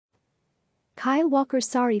Kyle Walker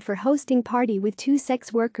sorry for hosting party with two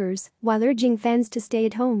sex workers while urging fans to stay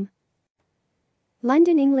at home.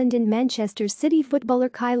 London, England and Manchester City footballer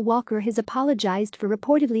Kyle Walker has apologised for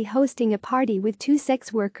reportedly hosting a party with two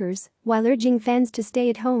sex workers while urging fans to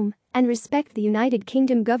stay at home and respect the United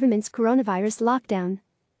Kingdom government's coronavirus lockdown.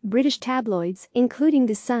 British tabloids, including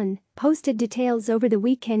The Sun, posted details over the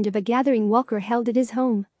weekend of a gathering Walker held at his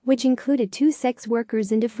home, which included two sex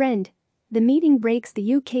workers and a friend. The meeting breaks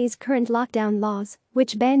the UK's current lockdown laws,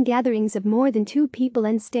 which ban gatherings of more than two people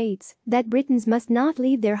and states that Britons must not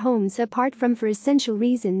leave their homes apart from for essential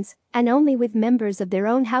reasons and only with members of their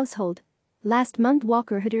own household. Last month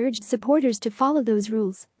Walker had urged supporters to follow those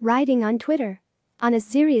rules, writing on Twitter, "On a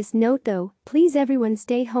serious note though, please everyone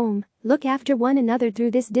stay home, look after one another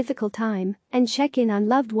through this difficult time, and check in on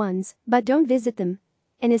loved ones, but don't visit them."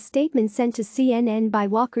 In a statement sent to CNN by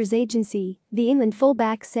Walker's agency, the England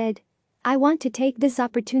fullback said, "I want to take this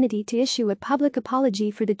opportunity to issue a public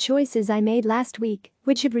apology for the choices I made last week,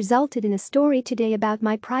 which have resulted in a story today about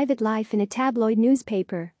my private life in a tabloid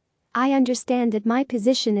newspaper. I understand that my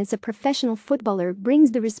position as a professional footballer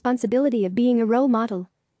brings the responsibility of being a role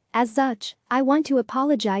model. As such, I want to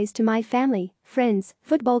apologize to my family, friends,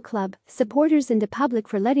 football club, supporters and the public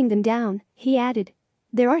for letting them down," he added.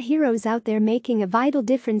 "There are heroes out there making a vital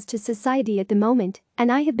difference to society at the moment,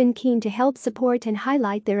 and I have been keen to help support and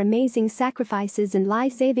highlight their amazing sacrifices and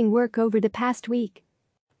life-saving work over the past week.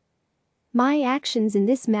 My actions in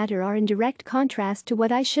this matter are in direct contrast to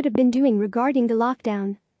what I should have been doing regarding the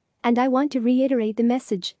lockdown. And I want to reiterate the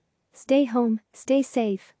message. Stay home, stay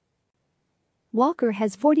safe." Walker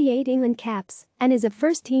has 48 England caps and is a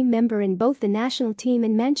first-team member in both the national team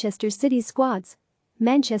and Manchester City squads.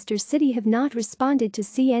 Manchester City have not responded to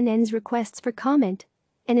CNN's requests for comment.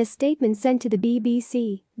 In a statement sent to the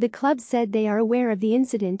BBC, the club said they are aware of the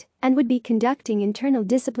incident and would be conducting internal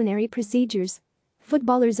disciplinary procedures.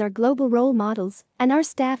 "Footballers are global role models, and our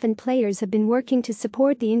staff and players have been working to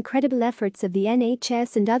support the incredible efforts of the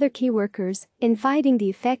NHS and other key workers in fighting the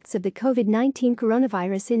effects of the COVID-19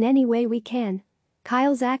 coronavirus in any way we can.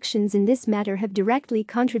 Kyle's actions in this matter have directly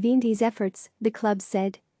contravened these efforts," the club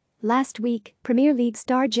said. Last week, Premier League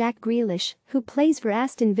star Jack Grealish, who plays for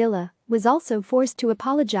Aston Villa, was also forced to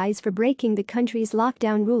apologise for breaking the country's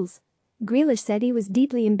lockdown rules. Grealish said he was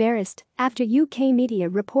deeply embarrassed after UK media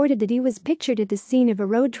reported that he was pictured at the scene of a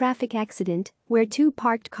road traffic accident where two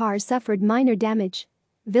parked cars suffered minor damage.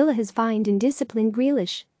 Villa has fined and disciplined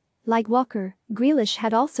Grealish. Like Walker, Grealish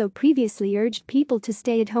had also previously urged people to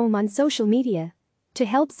stay at home on social media. "To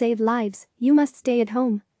help save lives, you must stay at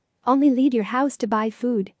home. Only leave your house to buy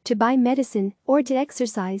food, to buy medicine, or to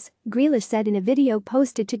exercise," Grealish said in a video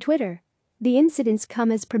posted to Twitter. The incidents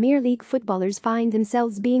come as Premier League footballers find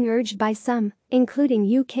themselves being urged by some, including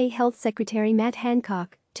UK Health Secretary Matt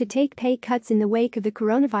Hancock, to take pay cuts in the wake of the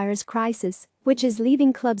coronavirus crisis, which is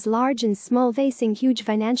leaving clubs large and small facing huge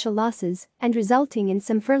financial losses and resulting in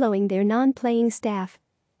some furloughing their non-playing staff.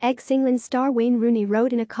 Ex-England star Wayne Rooney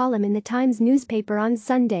wrote in a column in the Times newspaper on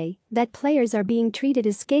Sunday that players are being treated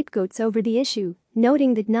as scapegoats over the issue,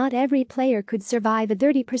 noting that not every player could survive a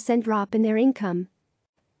 30% drop in their income.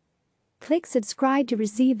 Click subscribe to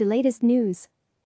receive the latest news.